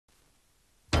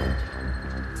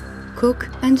Cook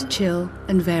and chill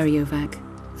and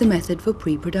VARIOVAC, the method for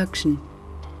pre-production.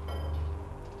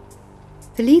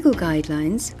 The legal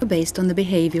guidelines are based on the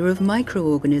behavior of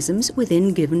microorganisms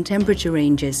within given temperature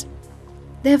ranges.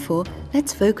 Therefore,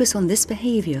 let's focus on this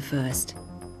behavior first.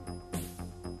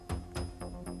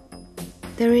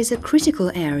 There is a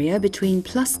critical area between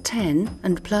 +10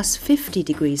 and +50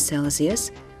 degrees Celsius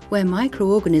where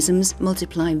microorganisms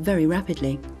multiply very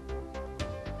rapidly.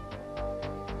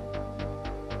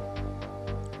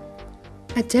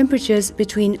 At temperatures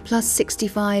between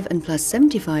 +65 and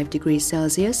 +75 degrees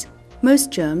Celsius, most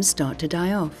germs start to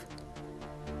die off.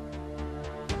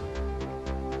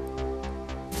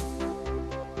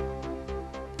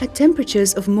 At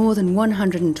temperatures of more than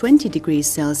 120 degrees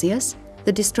Celsius,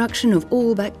 the destruction of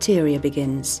all bacteria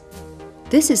begins.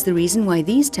 This is the reason why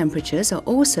these temperatures are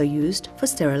also used for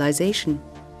sterilization.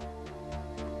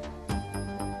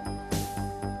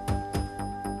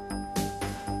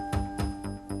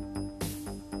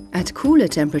 At cooler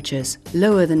temperatures,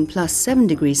 lower than +7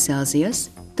 degrees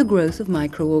Celsius, the growth of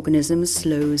microorganisms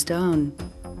slows down.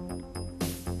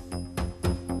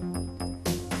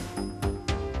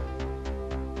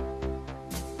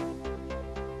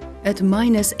 At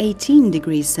 -18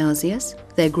 degrees Celsius,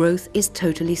 their growth is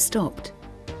totally stopped.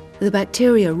 The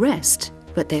bacteria rest,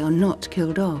 but they are not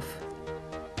killed off.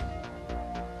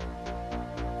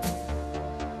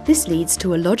 This leads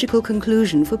to a logical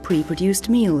conclusion for pre-produced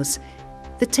meals.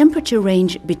 The temperature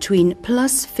range between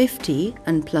 +50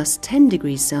 and +10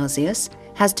 degrees Celsius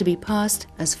has to be passed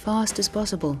as fast as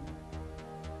possible.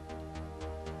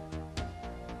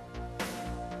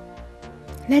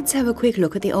 Let's have a quick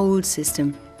look at the old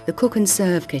system, the cook and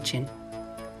serve kitchen.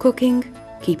 Cooking,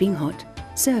 keeping hot,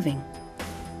 serving.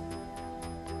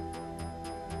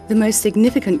 The most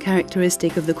significant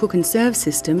characteristic of the cook and serve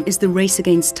system is the race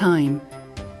against time.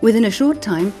 Within a short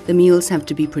time, the meals have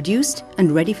to be produced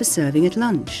and ready for serving at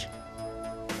lunch.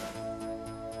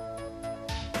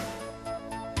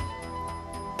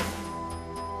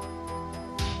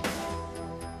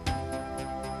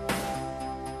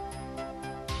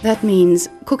 That means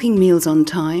cooking meals on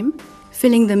time,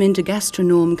 filling them into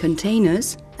gastronorm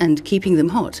containers, and keeping them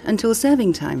hot until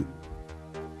serving time.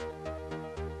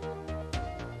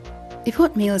 If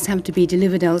hot meals have to be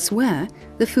delivered elsewhere,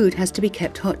 the food has to be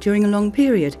kept hot during a long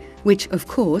period, which of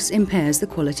course impairs the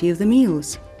quality of the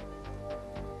meals.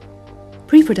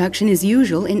 Pre-production is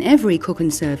usual in every cook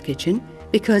and serve kitchen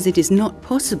because it is not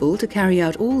possible to carry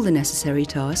out all the necessary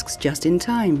tasks just in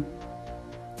time.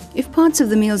 If parts of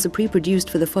the meals are pre-produced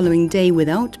for the following day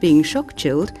without being shock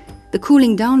chilled, the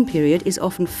cooling down period is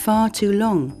often far too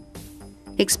long.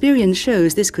 Experience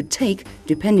shows this could take,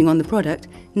 depending on the product,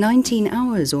 19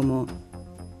 hours or more.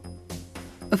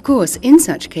 Of course, in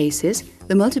such cases,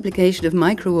 the multiplication of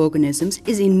microorganisms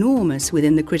is enormous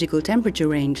within the critical temperature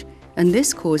range, and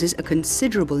this causes a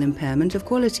considerable impairment of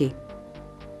quality.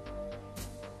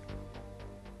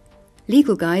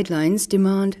 Legal guidelines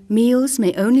demand meals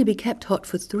may only be kept hot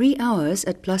for 3 hours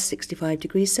at +65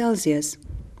 degrees Celsius.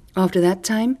 After that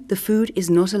time, the food is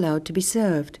not allowed to be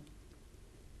served.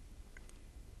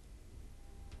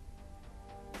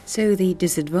 So the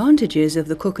disadvantages of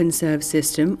the cook and serve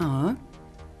system are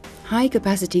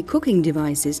high-capacity cooking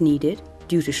devices needed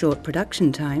due to short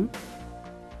production time.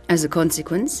 As a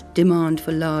consequence, demand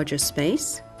for larger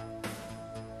space.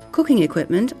 Cooking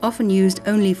equipment often used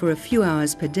only for a few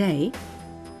hours per day.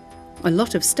 A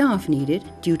lot of staff needed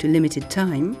due to limited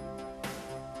time.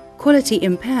 Quality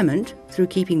impairment through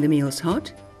keeping the meals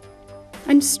hot,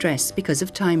 and stress because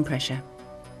of time pressure.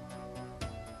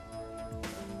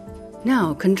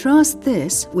 Now contrast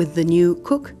this with the new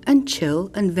cook and chill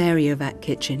and VARIOVAC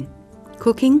kitchen.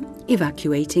 Cooking,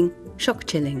 evacuating, shock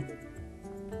chilling.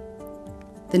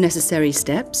 The necessary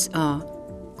steps are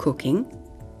cooking,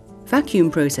 vacuum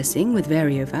processing with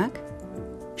VARIOVAC,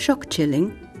 shock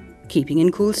chilling, keeping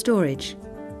in cool storage.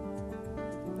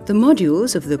 The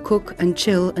modules of the cook and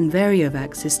chill and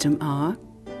VARIOVAC system are: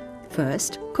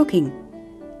 first, cooking.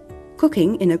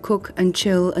 Cooking in a cook and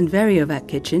chill and VARIOVAC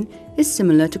kitchen is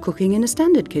similar to cooking in a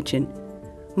standard kitchen.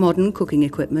 Modern cooking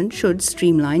equipment should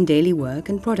streamline daily work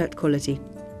and product quality.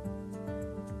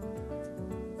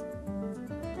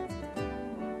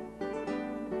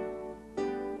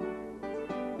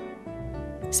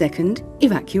 Second,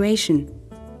 evacuation.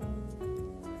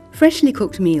 Freshly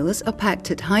cooked meals are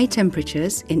packed at high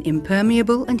temperatures in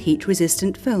impermeable and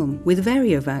heat-resistant film with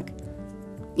VARIOVAC.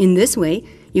 In this way,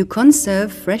 you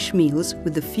conserve fresh meals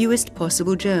with the fewest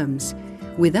possible germs,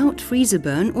 without freezer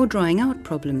burn or drying out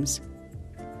problems.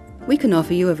 We can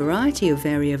offer you a variety of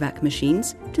VARIOVAC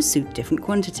machines to suit different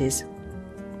quantities.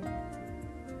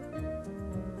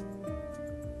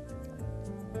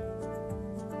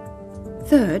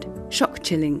 Third, shock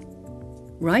chilling.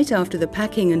 Right after the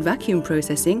packing and vacuum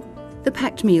processing, the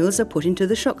packed meals are put into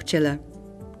the shock chiller.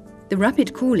 The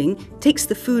rapid cooling takes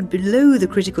the food below the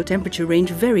critical temperature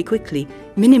range very quickly,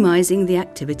 minimizing the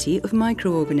activity of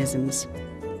microorganisms.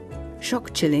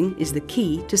 Shock chilling is the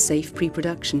key to safe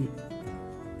pre-production.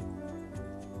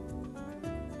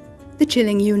 The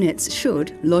chilling units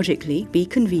should, logically, be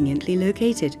conveniently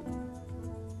located.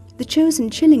 The chosen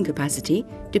chilling capacity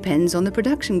depends on the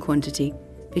production quantity,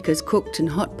 because cooked and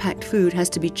hot packed food has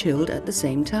to be chilled at the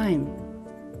same time.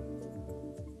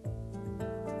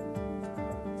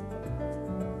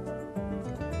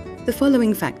 The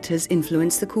following factors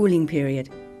influence the cooling period: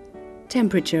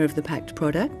 temperature of the packed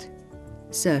product,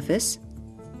 surface,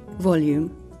 volume,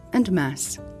 and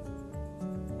mass.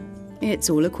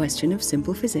 It's all a question of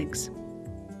simple physics.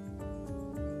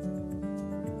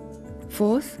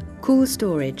 Fourth, cool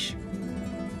storage.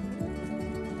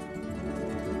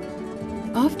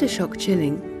 After shock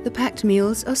chilling, the packed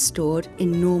meals are stored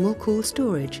in normal cool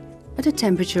storage at a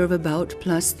temperature of about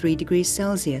 +3 degrees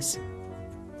Celsius.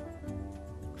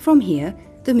 From here,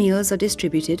 the meals are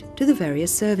distributed to the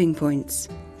various serving points.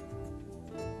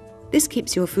 This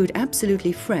keeps your food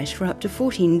absolutely fresh for up to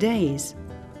 14 days.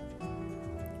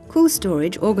 Cool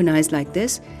storage organized like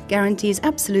this guarantees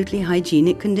absolutely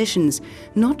hygienic conditions,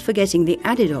 not forgetting the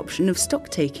added option of stock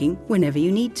taking whenever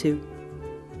you need to.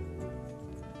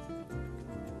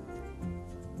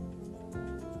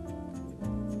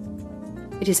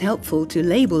 It is helpful to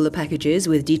label the packages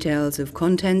with details of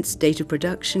contents, date of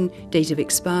production, date of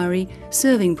expiry,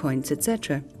 serving points,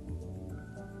 etc.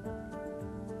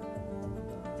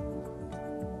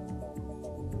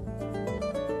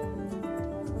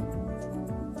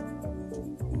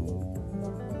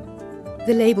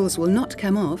 The labels will not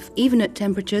come off even at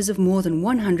temperatures of more than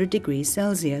 100 degrees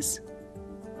Celsius.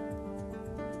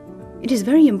 It is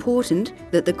very important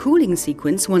that the cooling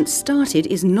sequence, once started,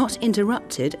 is not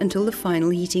interrupted until the final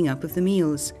heating up of the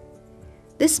meals.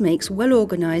 This makes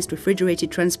well-organized refrigerated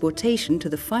transportation to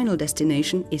the final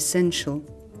destination essential.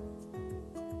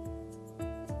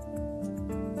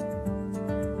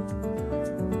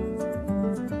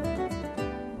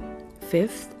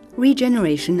 Fifth,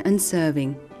 regeneration and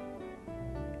serving.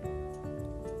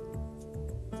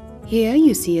 Here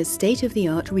you see a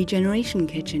state-of-the-art regeneration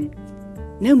kitchen.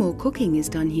 No more cooking is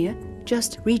done here,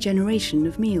 just regeneration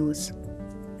of meals.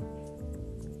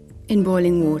 In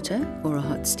boiling water or a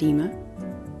hot steamer,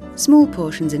 small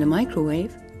portions in a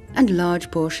microwave, and large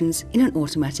portions in an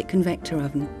automatic convector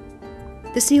oven.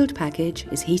 The sealed package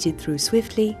is heated through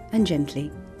swiftly and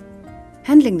gently.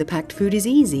 Handling the packed food is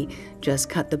easy, just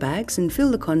cut the bags and fill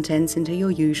the contents into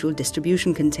your usual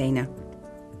distribution container.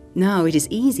 Now it is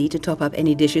easy to top up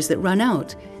any dishes that run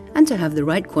out and to have the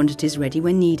right quantities ready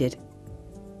when needed.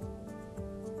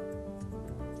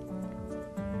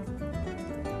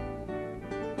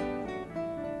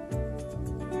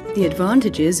 The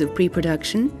advantages of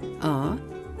pre-production are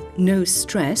no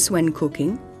stress when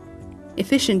cooking,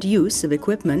 efficient use of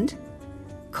equipment,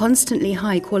 constantly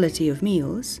high quality of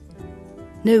meals,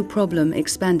 no problem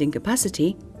expanding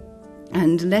capacity,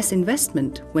 and less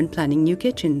investment when planning new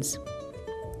kitchens.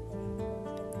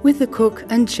 With the Cook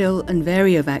and Chill and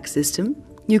VARIOVAC system,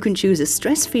 you can choose a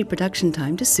stress-free production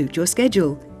time to suit your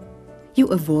schedule. You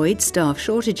avoid staff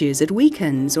shortages at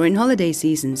weekends or in holiday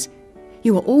seasons.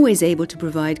 You are always able to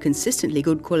provide consistently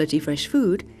good quality fresh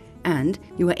food, and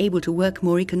you are able to work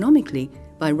more economically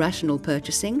by rational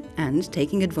purchasing and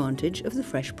taking advantage of the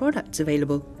fresh products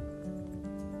available.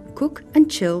 Cook and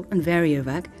Chill and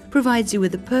VARIOVAC provides you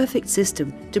with the perfect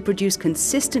system to produce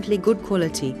consistently good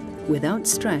quality without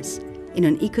stress in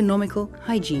an economical,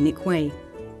 hygienic way.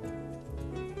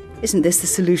 Isn't this the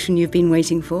solution you've been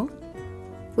waiting for?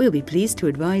 We'll be pleased to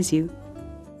advise you.